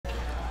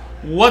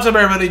What's up,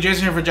 everybody?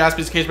 Jason here for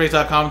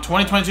JaspysCaseBreaks.com.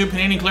 2022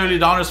 Panini Clearly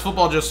Donruss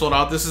football just sold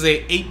out. This is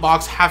a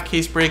 8-box half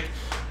case break.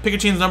 Pick your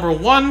teams number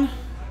 1.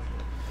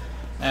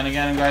 And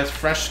again, guys,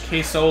 fresh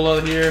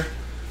Quesola here.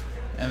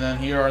 And then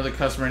here are the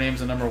customer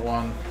names of number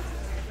 1.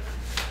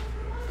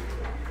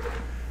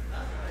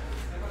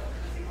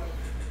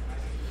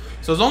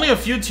 So there's only a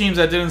few teams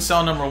that didn't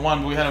sell number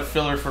 1, but we had a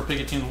filler for pick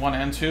your teams 1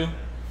 and 2.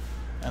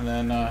 And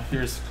then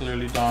here's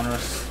Clearly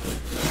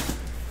Donruss.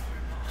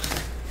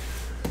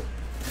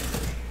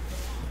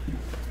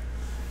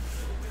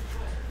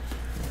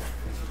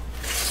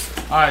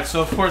 Alright,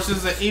 so of course this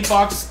is an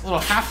 8-box little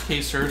half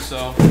caser,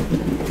 so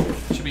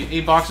it should be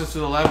 8 boxes to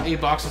the left, 8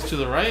 boxes to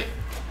the right.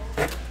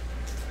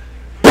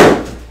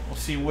 We'll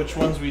see which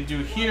ones we do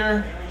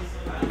here.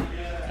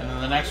 And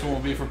then the next one will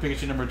be for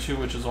Pikachu number 2,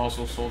 which is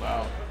also sold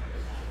out.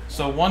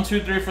 So 1,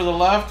 2, 3 for the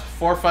left,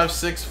 4, 5,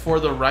 6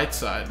 for the right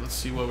side. Let's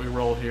see what we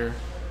roll here.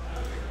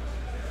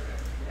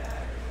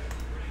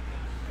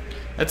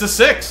 It's a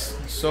 6.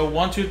 So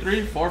 1, 2,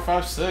 3, 4,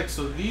 5, 6.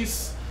 So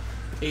these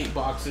 8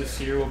 boxes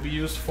here will be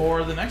used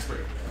for the next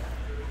break.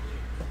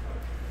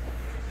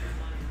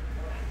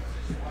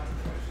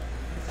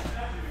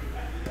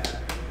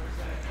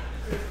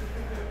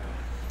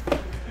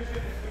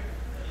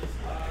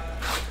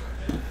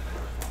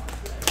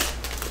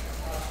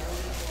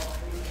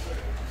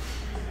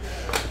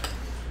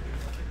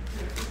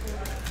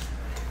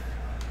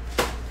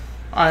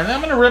 Alright, and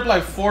I'm going to rip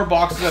like 4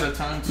 boxes at a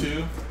time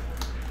too.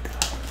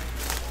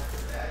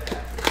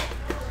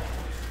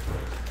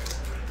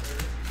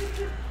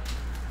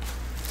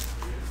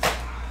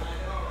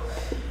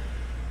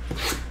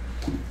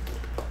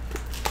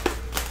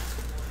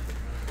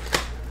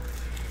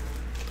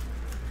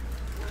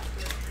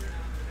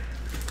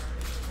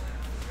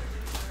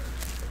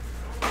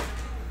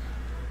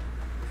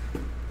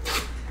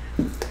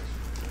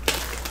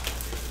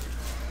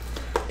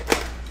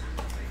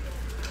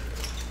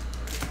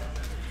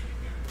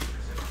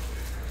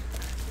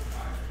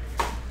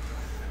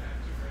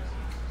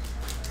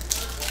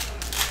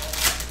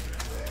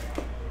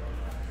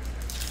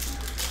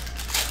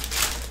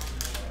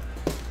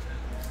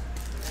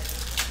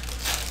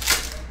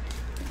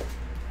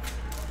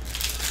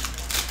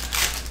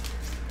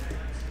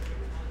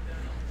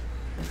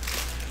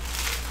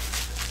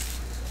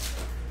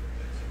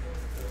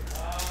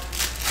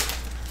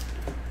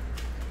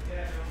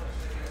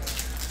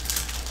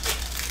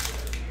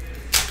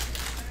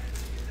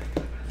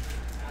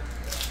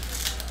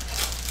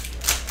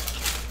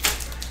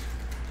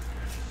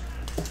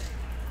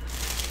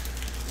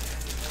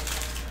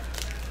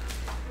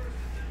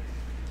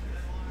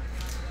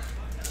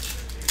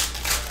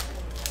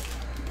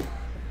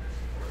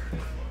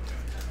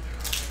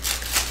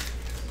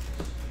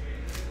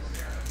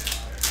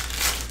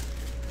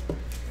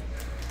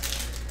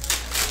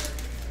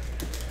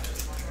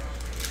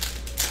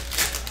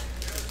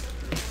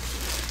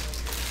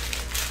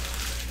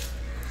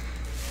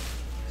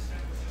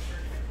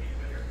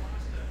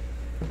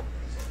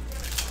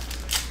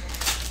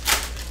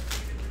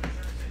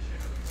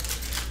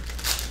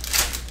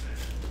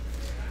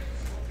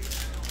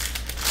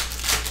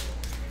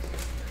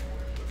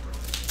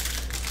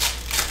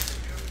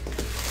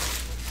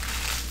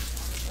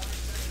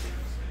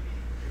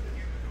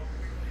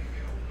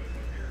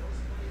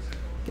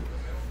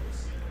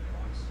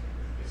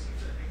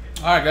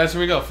 Alright, guys, here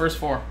we go. First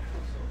 4.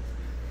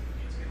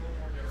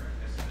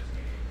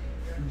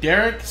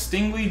 Derek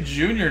Stingley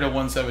Jr. to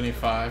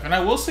 175. And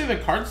I will say the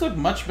cards look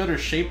much better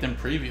shaped than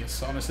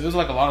previous. Honestly, there's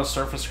like a lot of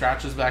surface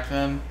scratches back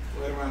then.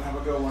 Later, man. Have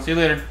a good one. See you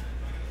later.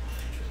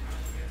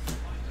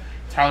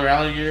 Tyler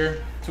Alligator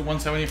to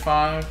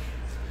 175.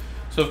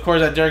 So, of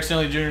course, that Derek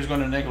Stingley Jr. is going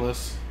to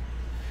Nicholas.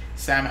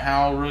 Sam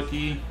Howell,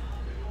 rookie.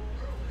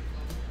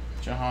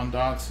 Jahan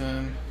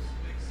Dotson.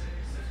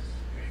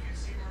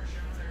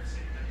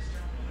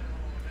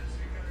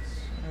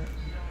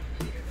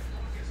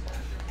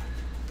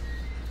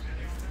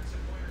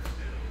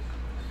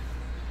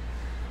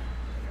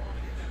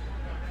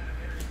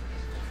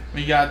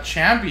 We got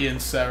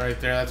Champion set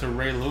right there. That's a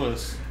Ray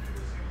Lewis.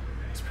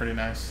 It's pretty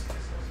nice.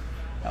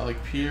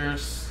 Alec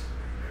Pierce.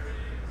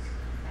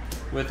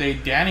 With a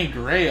Danny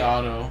Gray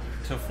auto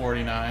to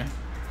 49.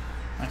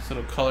 Nice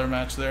little color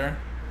match there.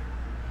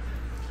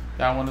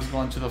 That one is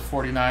going to the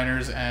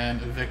 49ers and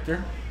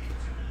Victor.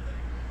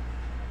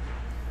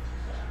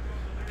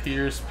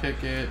 Pierce,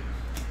 Pickett.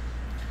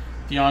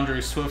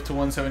 DeAndre Swift to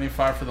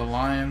 175 for the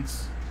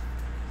Lions.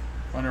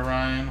 Hunter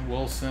Ryan,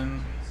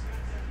 Wilson.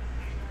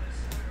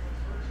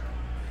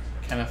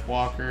 Kenneth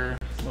Walker,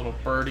 little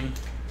birdie.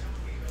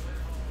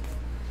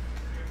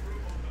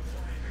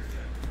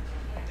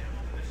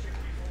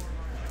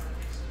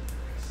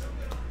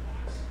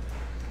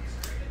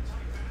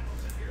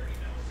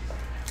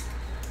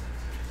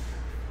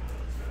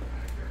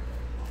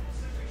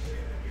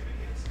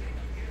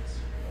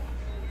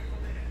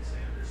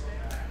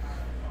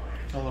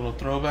 A little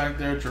throwback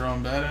there,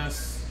 Jerome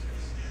Bettis.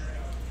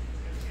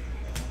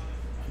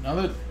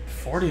 Another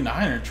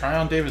 49er,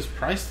 Tryon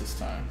Davis-Price this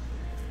time.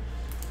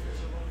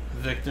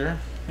 Victor,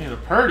 need a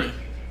Purdy.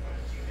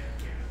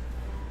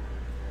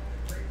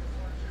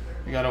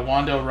 We got a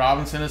Wan'Dale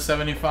Robinson at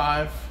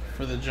 75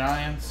 for the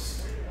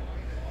Giants.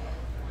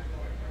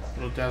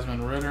 Little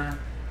Desmond Ridder.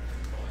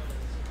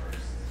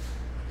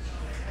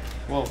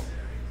 Whoa.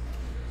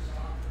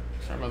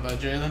 Sorry about that,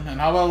 Jalen. And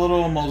how about a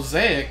little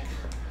Mosaic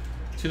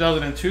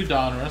 2002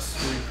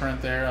 Donruss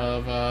reprint there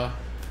of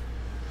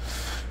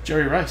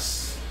Jerry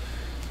Rice.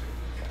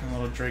 And a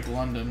little Drake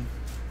London.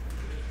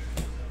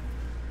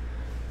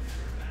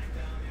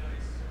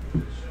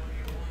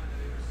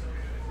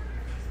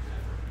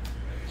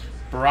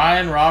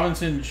 Brian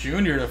Robinson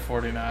Jr. to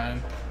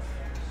 49.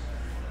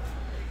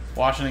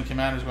 Washington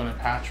Commanders going to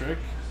Patrick.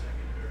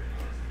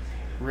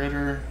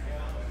 Ritter.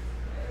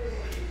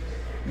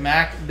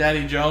 Mac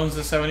Daddy Jones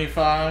to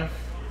 75.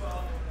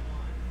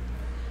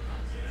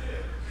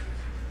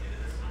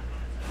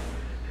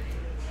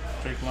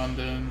 Drake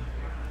London.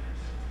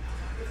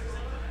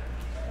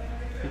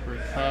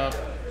 Cooper Kupp.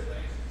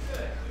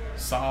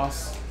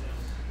 Sauce.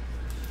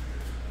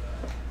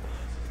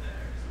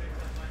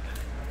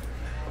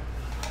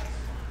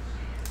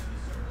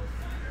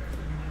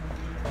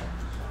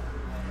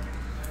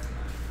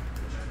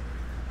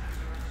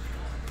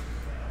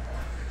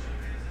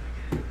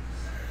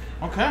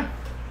 Okay,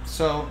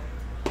 so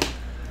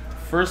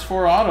first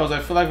 4 autos, I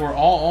feel like we're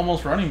all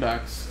almost running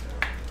backs.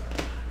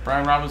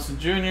 Brian Robinson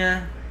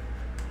Jr.,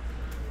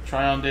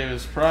 Tryon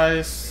Davis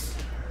Price.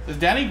 Is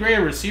Danny Gray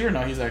a receiver?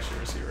 No, he's actually a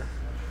receiver.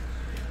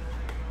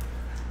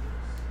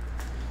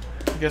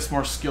 I guess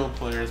more skilled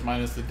players,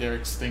 minus the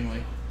Derek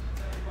Stingley.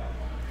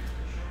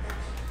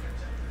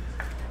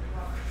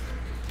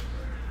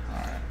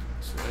 Alright,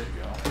 so there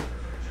you go.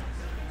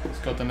 Let's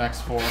go with the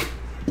next 4.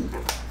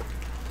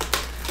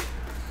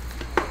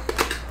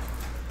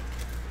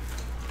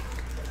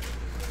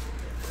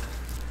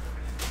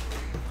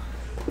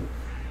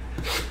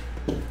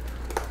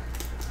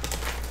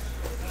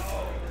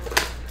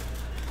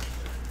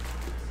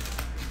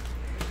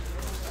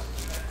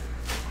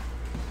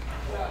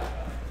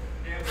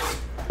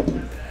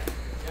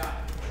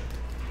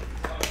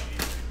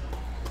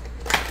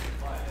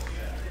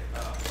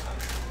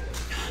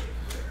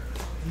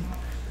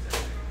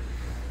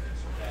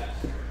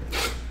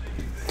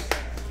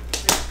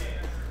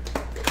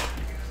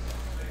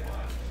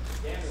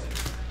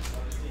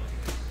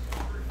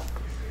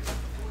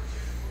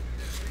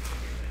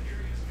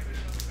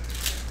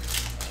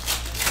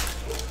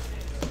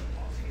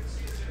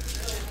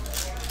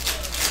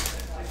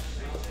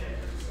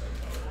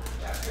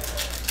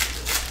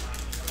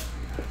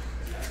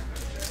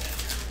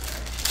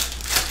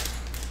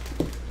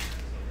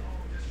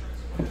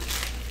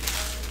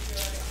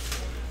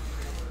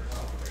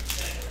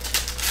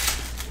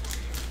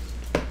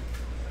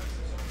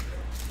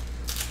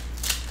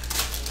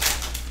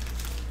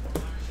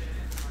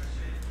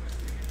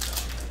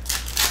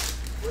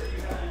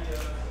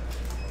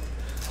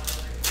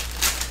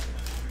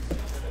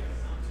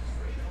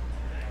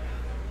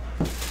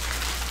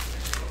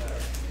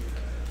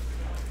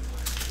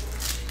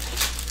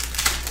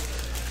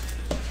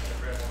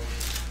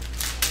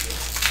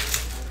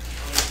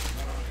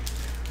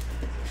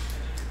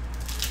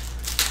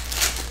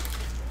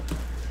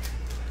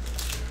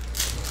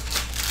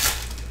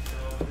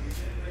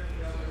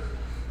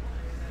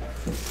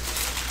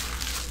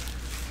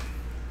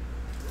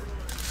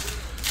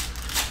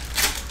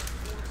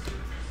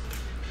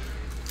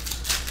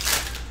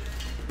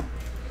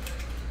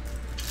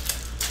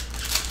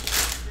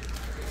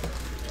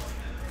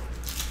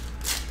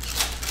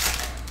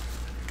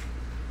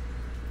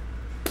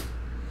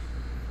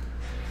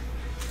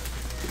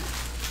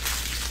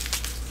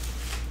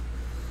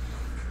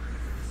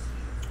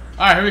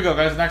 Alright, here we go,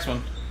 guys. Next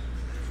one.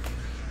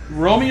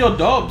 Romeo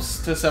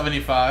Doubs to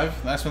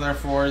 75. Next one there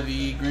for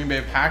the Green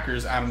Bay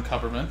Packers, Adam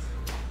Kupperman.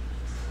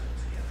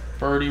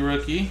 Birdie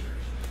rookie.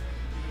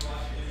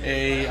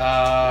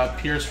 A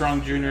Pierre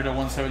Strong Jr. to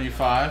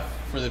 175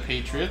 for the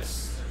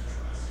Patriots.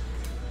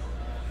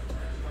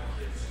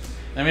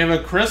 Then we have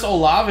a Chris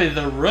Olave,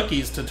 the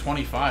rookies, to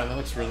 25. That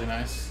looks really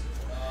nice.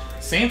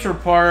 Saints were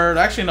part...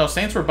 Actually, no.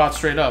 Saints were bought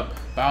straight up.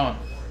 Bowen.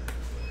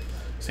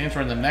 Saints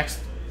were in the next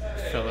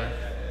filler.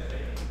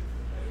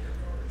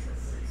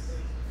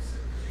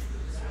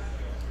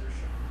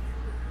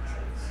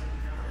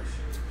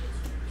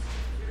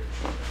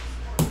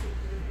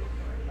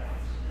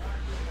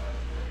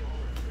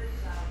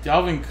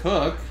 Dalvin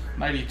Cook,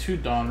 92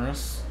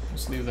 Donruss.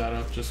 Let's leave that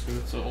up just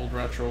because it's an old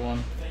retro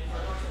one.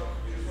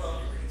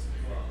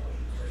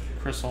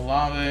 Chris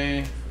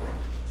Olave.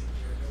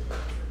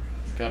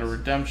 Got a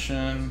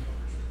redemption.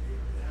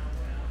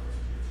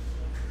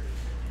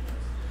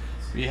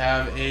 We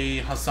have a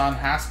Hassan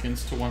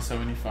Haskins to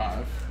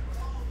 175.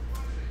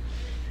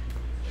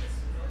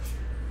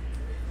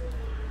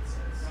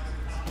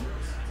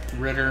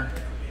 Ritter.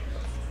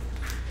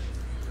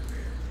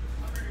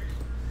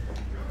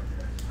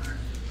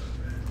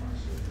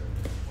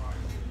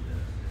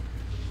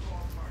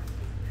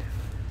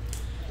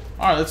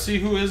 Alright, let's see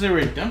who is a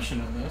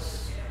redemption in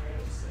this.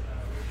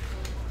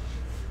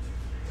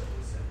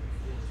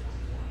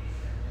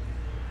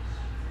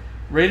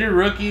 Rated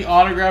rookie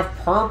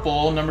autograph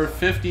purple, number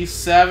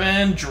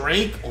 57,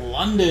 Drake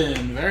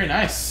London. Very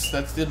nice.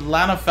 That's the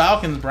Atlanta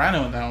Falcons.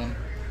 Brandon with that one.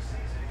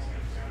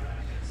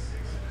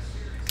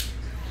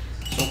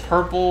 So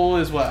purple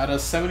is what, out of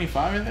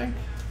 75, I think?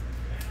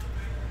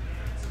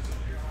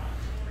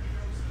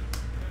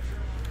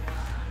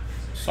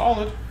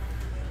 Solid.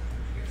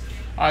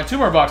 Alright, 2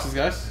 more boxes,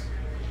 guys.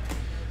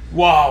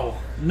 Wow.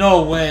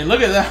 No way. Look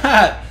at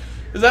that.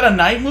 Is that a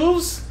Night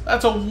Moves?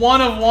 That's a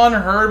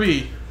 1/1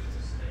 Herbie.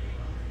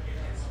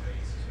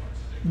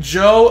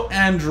 Joe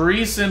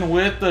Andreessen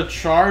with the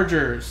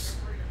Chargers.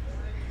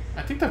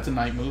 I think that's a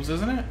Night Moves,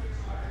 isn't it?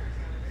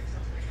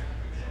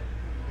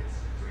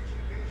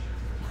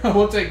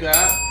 We'll take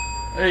that.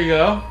 There you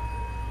go.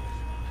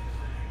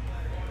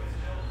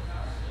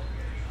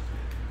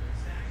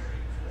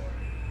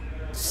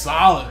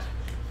 Solid.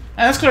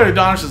 And that's clearly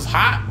Donruss is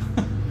hot.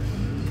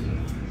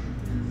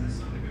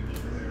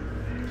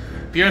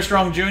 Pierre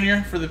Strong Jr.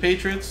 for the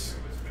Patriots.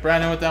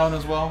 Brandon with that one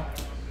as well.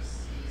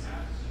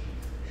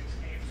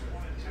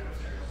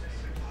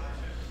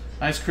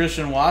 Nice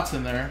Christian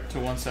Watson there to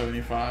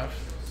 175.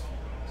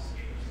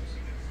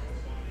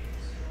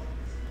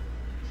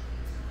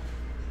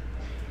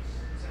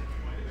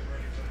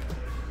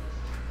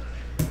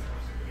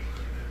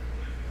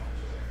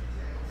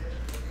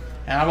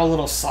 And I have a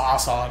little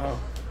sauce auto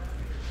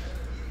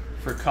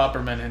for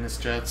Kupperman and his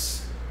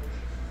Jets.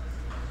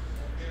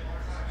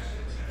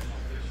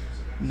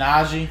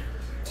 Najee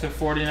to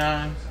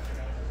 49.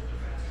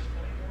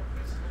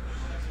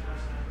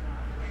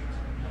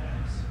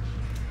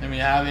 And we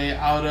have a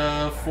out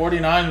of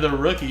 49 the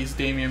rookies,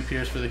 Dameon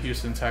Pierce for the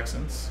Houston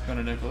Texans.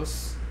 Gunnar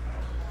Nicholas.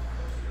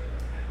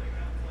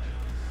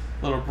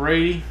 Little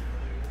Brady.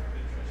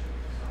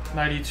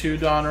 92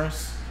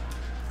 Donruss.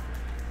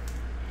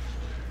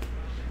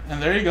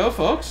 And there you go,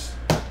 folks.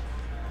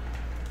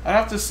 I'd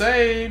have to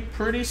say,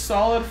 pretty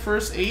solid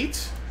first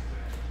 8.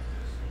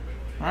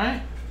 All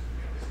right.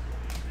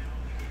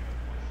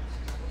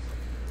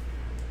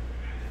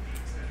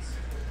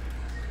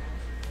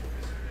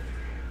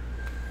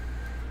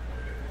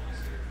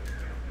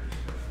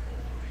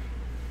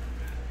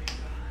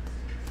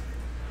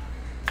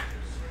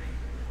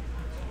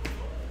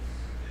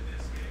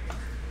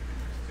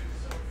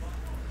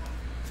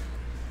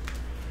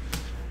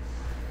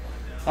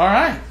 All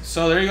right,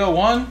 so there you go.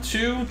 1,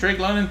 2, Drake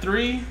London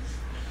 3,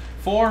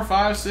 4,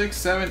 5, 6,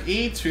 7,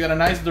 8. We got a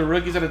nice the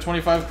rookies at a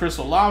 25, Chris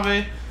Olave.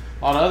 A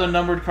lot of other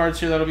numbered cards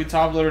here that'll be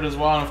top loaded as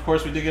well. And of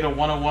course, we did get a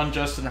 1/1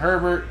 Justin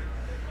Herbert.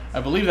 I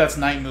believe that's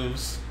Night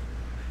Moves.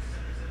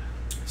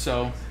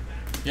 So,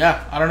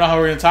 yeah, I don't know how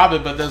we're gonna top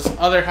it, but this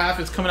other half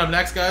is coming up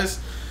next, guys.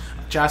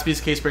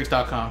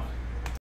 JaspysCaseBreaks.com.